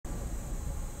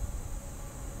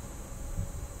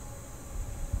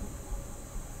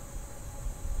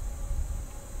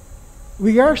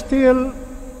We are still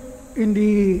in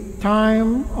the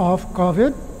time of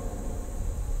COVID,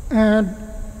 and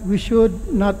we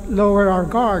should not lower our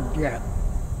guard yet.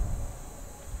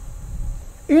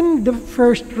 In the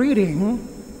first reading,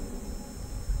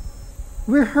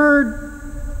 we heard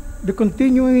the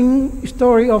continuing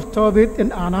story of Tobit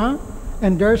and Anna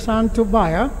and their son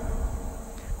Tobiah,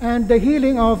 and the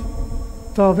healing of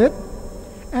Tobit,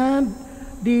 and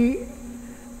the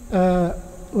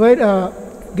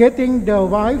getting the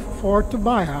wife for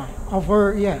Tobiah of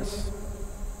her, yes.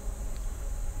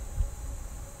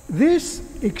 These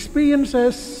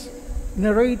experiences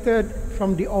narrated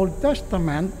from the Old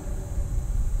Testament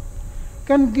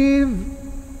can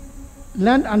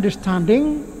lend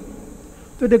understanding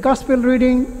to the gospel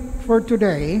reading for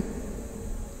today,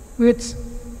 which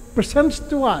presents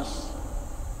to us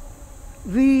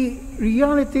the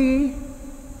reality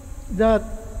that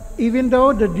even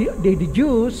though the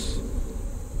Jews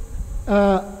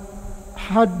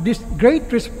had this great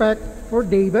respect for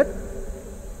David,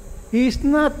 he is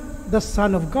not the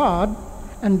Son of God,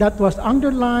 and that was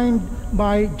underlined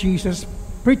by Jesus'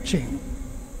 preaching.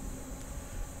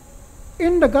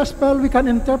 In the gospel, we can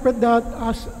interpret that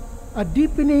as a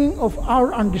deepening of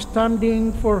our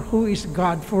understanding for who is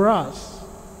God for us.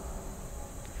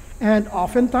 And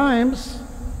oftentimes,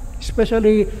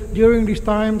 especially during this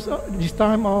time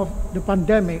of the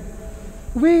pandemic,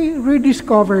 we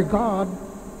rediscover God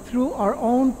through our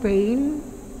own pain,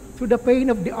 through the pain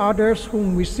of the others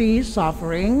whom we see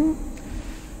suffering.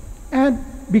 And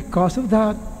because of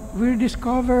that, we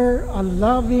discover a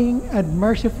loving and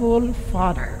merciful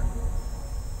Father.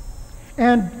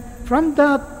 And from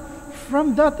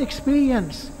that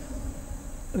experience,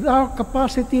 our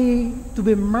capacity to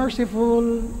be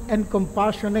merciful and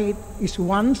compassionate is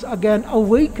once again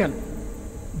awakened,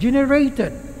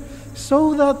 generated,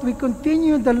 so that we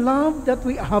continue the love that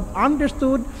we have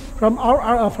understood from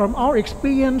our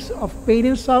experience of pain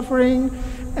and suffering,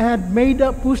 and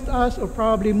pushed us, or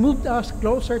probably moved us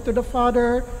closer to the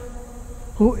Father,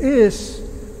 who is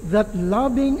that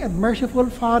loving and merciful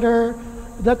Father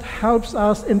that helps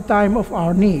us in time of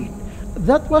our need.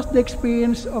 That was the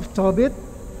experience of Tobit,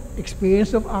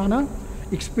 experience of Anna,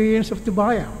 experience of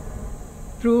Tobiah,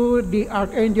 through the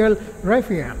Archangel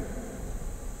Raphael.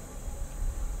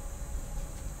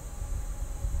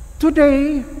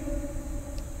 Today,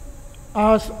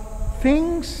 as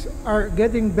things are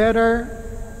getting better,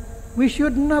 we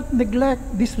should not neglect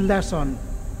this lesson.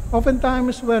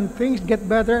 Oftentimes when things get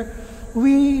better,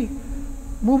 we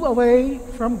move away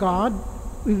from God.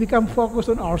 We become focused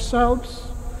on ourselves,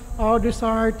 our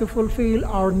desire to fulfill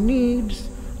our needs,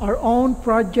 our own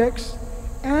projects,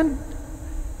 and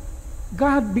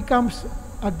God becomes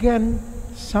again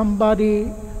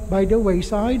somebody by the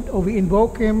wayside, or we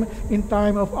invoke Him in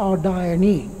time of our dire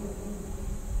need.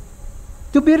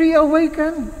 To be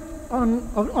reawakened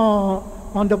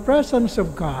on the presence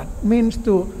of God means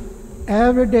to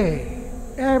every day,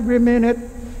 every minute,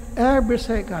 every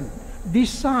second,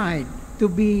 decide to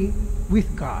be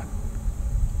with God.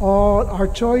 All our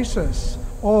choices,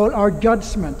 all our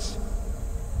judgments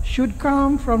should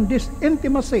come from this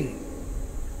intimacy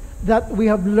that we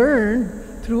have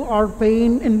learned through our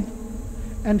pain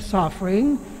and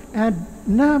suffering, and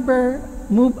never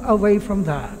move away from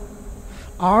that.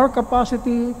 Our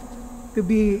capacity to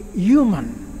be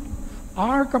human,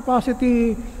 our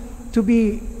capacity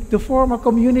to form a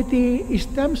community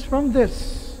stems from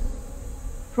this,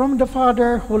 from the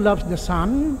Father who loves the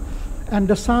Son, and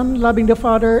the Son loving the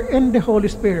Father and the Holy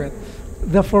Spirit.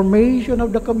 The formation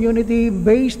of the community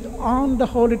based on the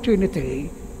Holy Trinity,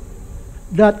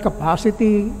 that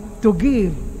capacity to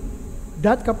give,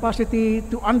 that capacity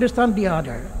to understand the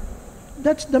other.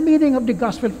 That's the meaning of the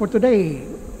gospel for today.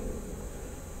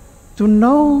 To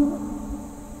know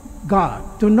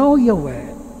God, to know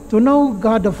Yahweh, to know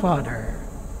God the Father,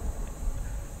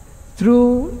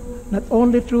 not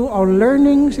only through our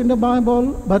learnings in the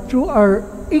Bible, but through our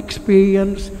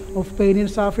experience of pain and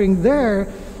suffering. There,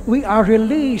 we are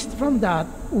released from that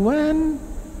when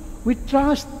we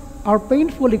trust our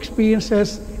painful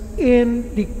experiences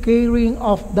in the caring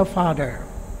of the Father.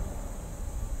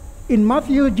 In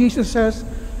Matthew, Jesus says,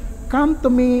 "Come to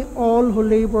me, all who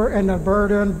labor and are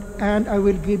burdened, and I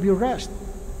will give you rest."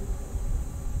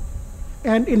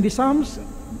 And in the Psalms,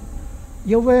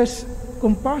 Yahweh's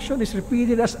compassion is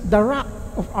repeated as the rock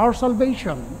of our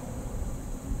salvation.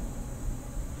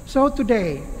 So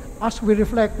today, as we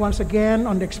reflect once again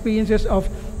on the experiences of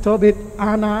Tobit,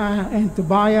 Anna, and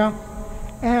Tobiah,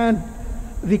 and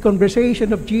the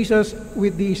conversation of Jesus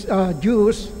with these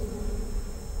Jews,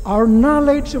 our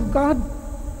knowledge of God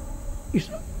is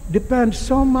depends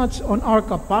so much on our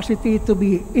capacity to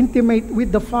be intimate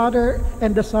with the Father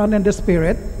and the Son and the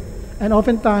Spirit. And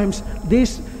oftentimes,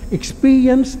 this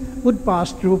experience would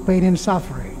pass through pain and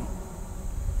suffering.